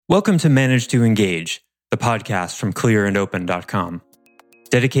Welcome to Manage to Engage, the podcast from clearandopen.com.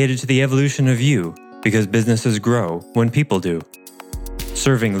 Dedicated to the evolution of you, because businesses grow when people do.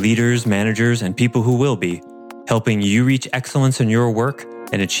 Serving leaders, managers, and people who will be, helping you reach excellence in your work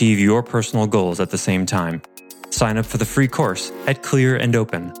and achieve your personal goals at the same time. Sign up for the free course at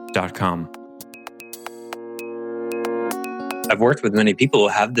clearandopen.com. I've worked with many people who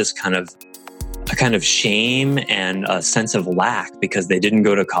have this kind of shame and a sense of lack because they didn't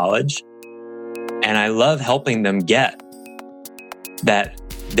go to college. And I love helping them get that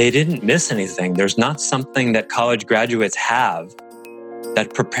they didn't miss anything. There's not something that college graduates have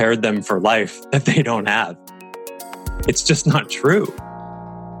that prepared them for life that they don't have. It's just not true.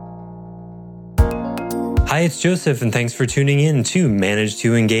 Hi, it's Joseph, and thanks for tuning in to Manage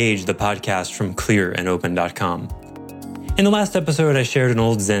to Engage, the podcast from clearandopen.com. In the last episode, I shared an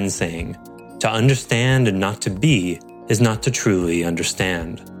old Zen saying, "To understand and not to be is not to truly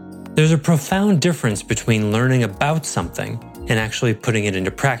understand." There's a profound difference between learning about something and actually putting it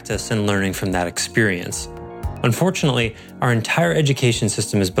into practice and learning from that experience. Unfortunately, our entire education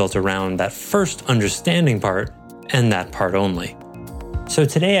system is built around that first understanding part and that part only. So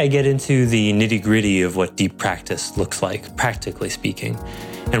today I get into the nitty-gritty of what deep practice looks like, practically speaking,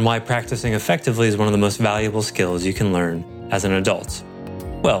 and why practicing effectively is one of the most valuable skills you can learn as an adult.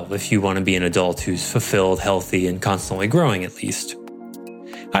 Well, if you want to be an adult who's fulfilled, healthy, and constantly growing at least.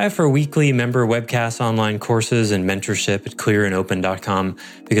 I offer weekly member webcasts, online courses, and mentorship at clearandopen.com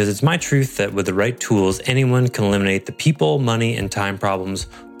because it's my truth that with the right tools, anyone can eliminate the people, money, and time problems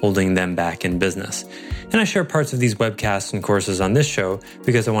holding them back in business. And I share parts of these webcasts and courses on this show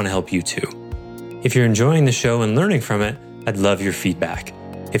because I want to help you too. If you're enjoying the show and learning from it, I'd love your feedback.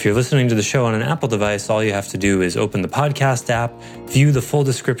 If you're listening to the show on an Apple device, all you have to do is open the podcast app, view the full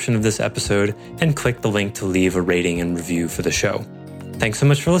description of this episode, and click the link to leave a rating and review for the show. Thanks so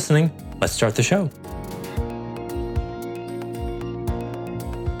much for listening. Let's start the show.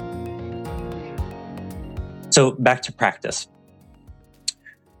 So back to practice.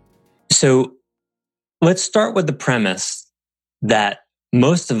 So let's start with the premise that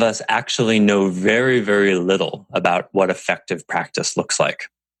most of us actually know very, very little about what effective practice looks like.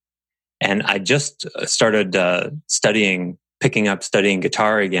 And I just started studying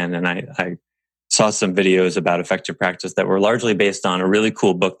guitar again, and I saw some videos about effective practice that were largely based on a really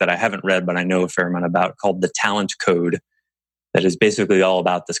cool book that I haven't read, but I know a fair amount about, called The Talent Code, that is basically all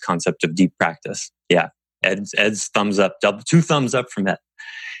about this concept of deep practice. Yeah, Ed's thumbs up, two thumbs up from Ed.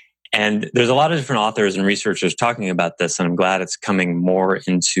 And there's a lot of different authors and researchers talking about this, and I'm glad it's coming more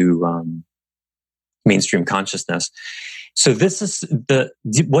into mainstream consciousness. So this is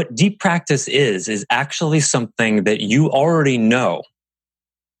what deep practice is actually something that you already know,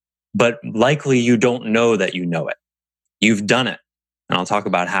 but likely you don't know that you know it. You've done it, and I'll talk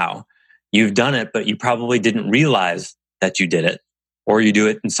about how. You've done it, but you probably didn't realize that you did it, or you do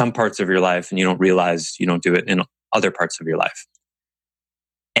it in some parts of your life and you don't realize you don't do it in other parts of your life.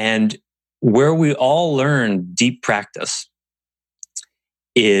 And where we all learn deep practice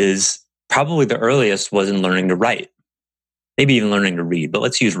is probably the earliest was in learning to write. Maybe even learning to read, but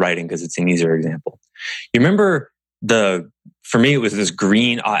let's use writing because it's an easier example. You remember for me, it was this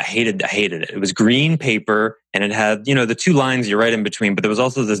green, I hated it. It was green paper and it had, the two lines you write in between, but there was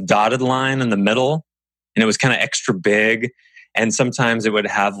also this dotted line in the middle and it was kind of extra big. And sometimes it would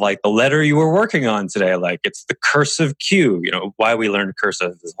have like the letter you were working on today, like it's the cursive Q, why we learned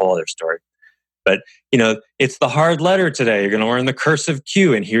cursive is a whole other story. But, it's the hard letter today. You're going to learn the cursive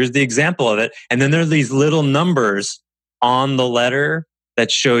Q and here's the example of it. And then there are these little numbers on the letter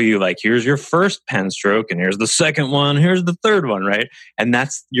that show you like, here's your first pen stroke and here's the second one, here's the third one, right? And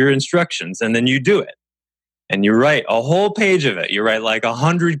that's your instructions. And then you do it. And you write a whole page of it. You write like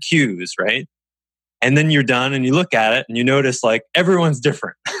 100 Qs, right? And then you're done and you look at it and you notice like everyone's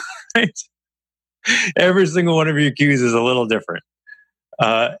different, right? Every single one of your cues is a little different.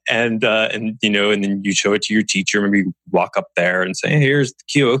 And then you show it to your teacher. Maybe you walk up there and say, hey, here's the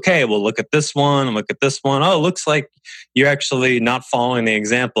cue. Okay, well, look at this one and look at this one. Oh, it looks like you're actually not following the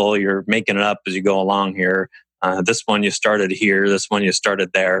example. You're making it up as you go along here. This one you started here. This one you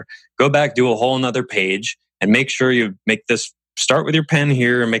started there. Go back, do a whole nother page and make sure you make this. Start with your pen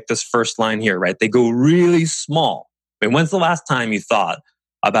here and make this first line here, right? They go really small. I mean, when's the last time you thought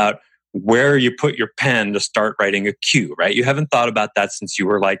about where you put your pen to start writing a cue, right? You haven't thought about that since you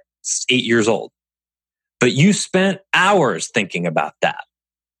were like 8 years old. But you spent hours thinking about that.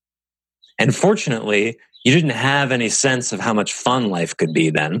 And fortunately, you didn't have any sense of how much fun life could be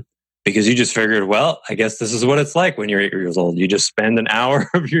then, because you just figured, well, I guess this is what it's like when you're 8 years old. You just spend an hour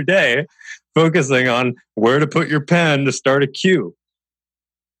of your day focusing on where to put your pen to start a cue.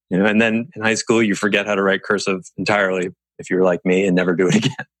 And then in high school, you forget how to write cursive entirely if you're like me and never do it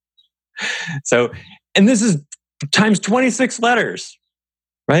again. So, and this is times 26 letters,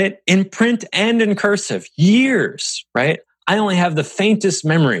 right? In print and in cursive, years, right? I only have the faintest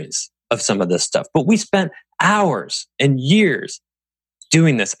memories of some of this stuff, but we spent hours and years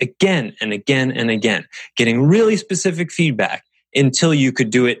doing this again and again and again, getting really specific feedback until you could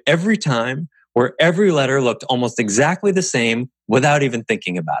do it every time, where every letter looked almost exactly the same without even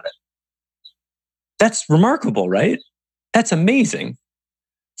thinking about it. That's remarkable, right? That's amazing.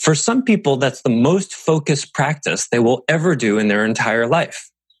 For some people, that's the most focused practice they will ever do in their entire life.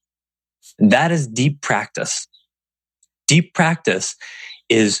 That is deep practice. Deep practice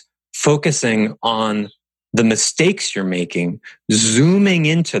is focusing on the mistakes you're making, zooming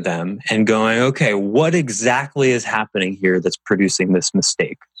into them and going, okay, what exactly is happening here that's producing this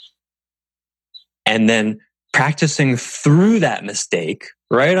mistake? And then practicing through that mistake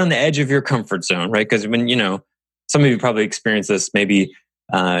right on the edge of your comfort zone, right? Because when, some of you probably experience this, maybe,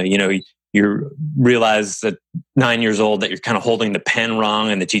 you realize at 9 years old that you're kind of holding the pen wrong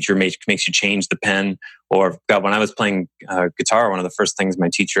and the teacher makes you change the pen. Or God, when I was playing guitar, one of the first things my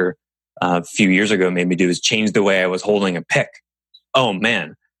teacher a few years ago made me do is change the way I was holding a pick. Oh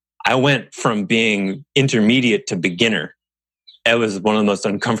man, I went from being intermediate to beginner. It was one of the most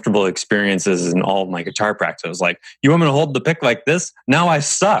uncomfortable experiences in all of my guitar practice. I was like, you want me to hold the pick like this? Now I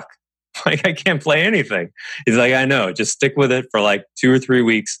suck. Like I can't play anything. He's like, I know, just stick with it for like 2 or 3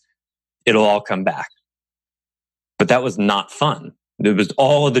 weeks. It'll all come back. But that was not fun. It was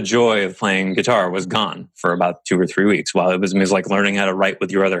all of the joy of playing guitar was gone for about 2 or 3 weeks, while it was like learning how to write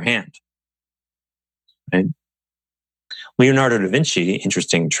with your other hand. Right? Leonardo da Vinci,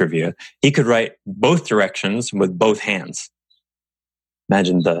 interesting trivia, he could write both directions with both hands.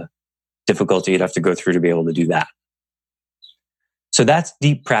 Imagine the difficulty you'd have to go through to be able to do that. So that's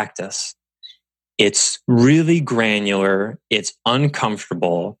deep practice. It's really granular, it's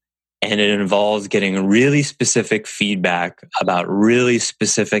uncomfortable, and it involves getting really specific feedback about really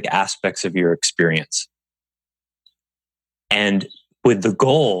specific aspects of your experience. And with the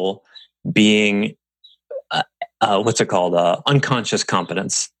goal being, unconscious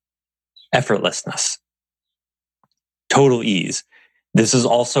competence, effortlessness, total ease. This is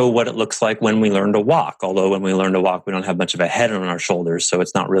also what it looks like when we learn to walk. Although when we learn to walk, we don't have much of a head on our shoulders, so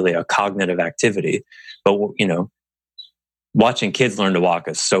it's not really a cognitive activity. But, watching kids learn to walk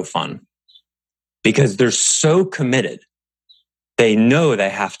is so fun because they're so committed. They know they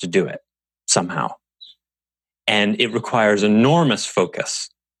have to do it somehow. And it requires enormous focus.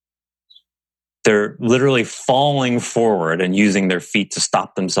 They're literally falling forward and using their feet to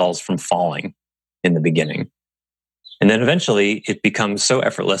stop themselves from falling in the beginning. And then eventually it becomes so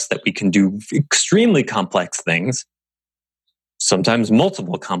effortless that we can do extremely complex things, sometimes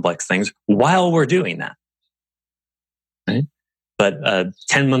multiple complex things, while we're doing that. Right? But a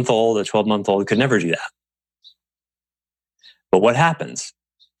 10-month-old, a 12-month-old could never do that. But what happens?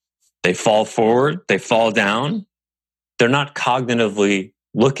 They fall forward, they fall down. They're not cognitively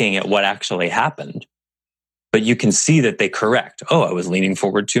looking at what actually happened, but you can see that they correct. Oh, I was leaning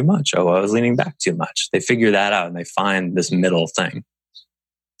forward too much. Oh, I was leaning back too much. They figure that out and they find this middle thing.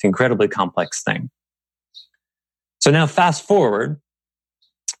 It's an incredibly complex thing. So now fast forward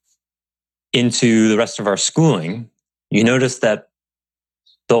into the rest of our schooling, you notice that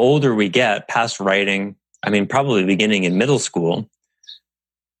the older we get past writing, probably beginning in middle school,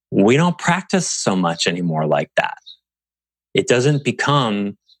 we don't practice so much anymore like that. It doesn't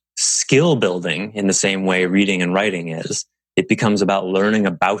become skill building in the same way reading and writing is. It becomes about learning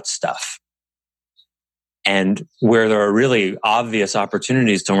about stuff. And where there are really obvious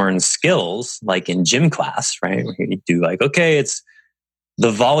opportunities to learn skills, like in gym class, right? Where you do it's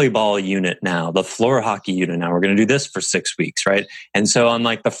the volleyball unit now, the floor hockey unit now. We're going to do this for 6 weeks, right? And so on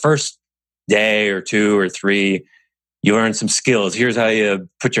the first day or 2 or 3, you learn some skills. Here's how you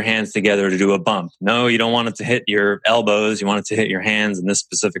put your hands together to do a bump. No, you don't want it to hit your elbows. You want it to hit your hands in this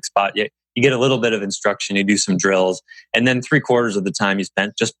specific spot. You get a little bit of instruction. You do some drills. And then 3/4 of the time you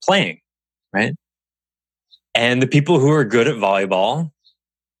spent just playing, right? And the people who are good at volleyball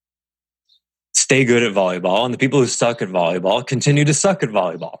stay good at volleyball. And the people who suck at volleyball continue to suck at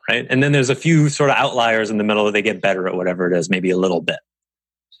volleyball, right? And then there's a few sort of outliers in the middle that they get better at whatever it is, maybe a little bit.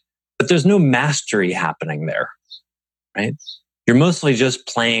 But there's no mastery happening there. Right? You're mostly just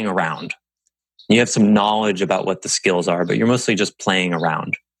playing around. You have some knowledge about what the skills are, but you're mostly just playing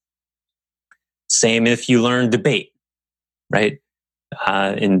around. Same if you learn debate, right?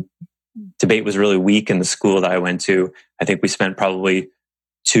 Debate was really weak in the school that I went to. I think we spent probably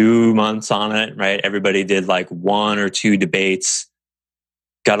 2 months on it, right? Everybody did 1 or 2 debates.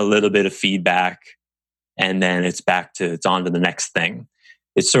 got a little bit of feedback, and then it's on to the next thing.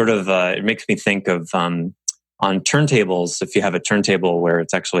 It's sort of, it makes me think of on turntables, if you have a turntable where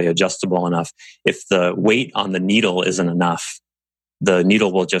it's actually adjustable enough, if the weight on the needle isn't enough, the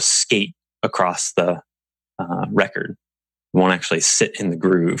needle will just skate across the record. It won't actually sit in the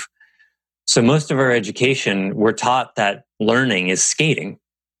groove. So most of our education, we're taught that learning is skating.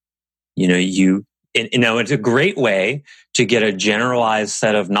 It's a great way to get a generalized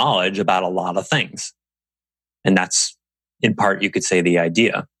set of knowledge about a lot of things. And that's, in part, you could say, the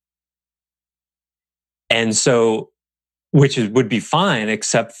idea. And so, which would be fine,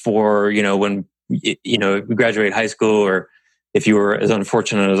 except for, when, we graduate high school, or if you were as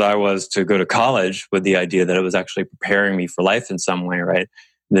unfortunate as I was to go to college with the idea that it was actually preparing me for life in some way, right?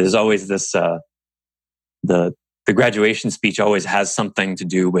 There's always this, the graduation speech always has something to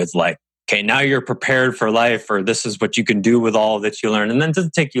do with like, okay, now you're prepared for life, or this is what you can do with all that you learn. And then it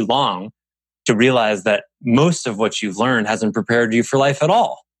doesn't take you long to realize that most of what you've learned hasn't prepared you for life at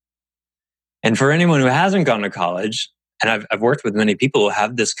all. And for anyone who hasn't gone to college, and I've worked with many people who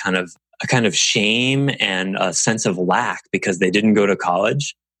have this kind of shame and a sense of lack because they didn't go to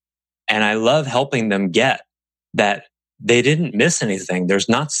college. And I love helping them get that they didn't miss anything. There's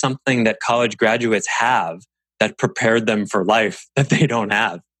not something that college graduates have that prepared them for life that they don't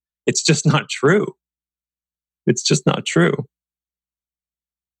have. It's just not true. It's just not true.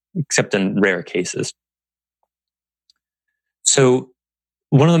 Except in rare cases. So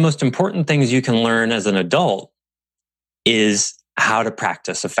one of the most important things you can learn as an adult is how to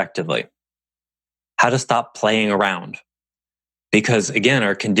practice effectively, how to stop playing around. Because again,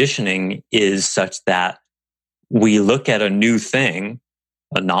 our conditioning is such that we look at a new thing,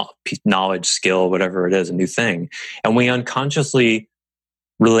 a knowledge, skill, whatever it is, a new thing, and we unconsciously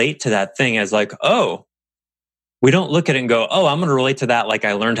relate to that thing as like, oh, we don't look at it and go, oh, I'm going to relate to that like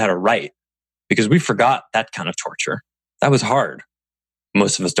I learned how to write, because we forgot that kind of torture. That was hard.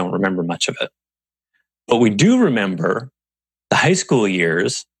 Most of us don't remember much of it. But we do remember the high school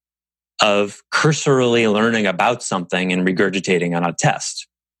years of cursorily learning about something and regurgitating on a test,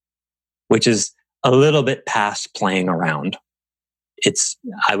 which is a little bit past playing around.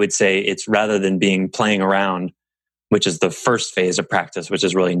 I would say it's rather than being playing around, which is the first phase of practice, which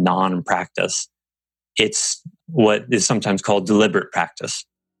is really non-practice. It's what is sometimes called deliberate practice.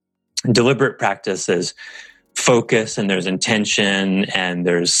 Deliberate practice is focus, and there's intention, and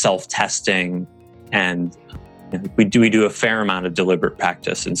there's self-testing, and we do a fair amount of deliberate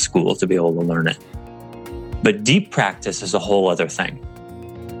practice in school to be able to learn it. But deep practice is a whole other thing.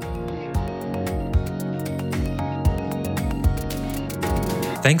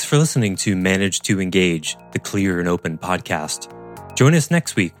 Thanks for listening to Manage to Engage, the Clear and Open podcast. Join us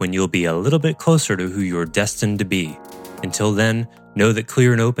next week when you'll be a little bit closer to who you're destined to be. Until then, know that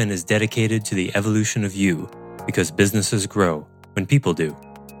Clear and Open is dedicated to the evolution of you, because businesses grow when people do.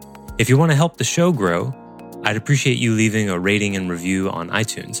 If you want to help the show grow, I'd appreciate you leaving a rating and review on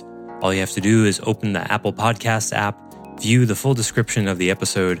iTunes. All you have to do is open the Apple Podcasts app, view the full description of the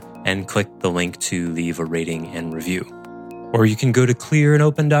episode, and click the link to leave a rating and review. Or you can go to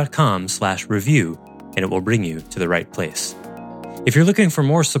clearandopen.com/review, and it will bring you to the right place. If you're looking for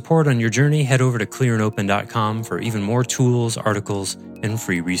more support on your journey, head over to clearandopen.com for even more tools, articles, and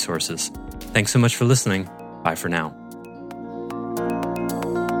free resources. Thanks so much for listening. Bye for now.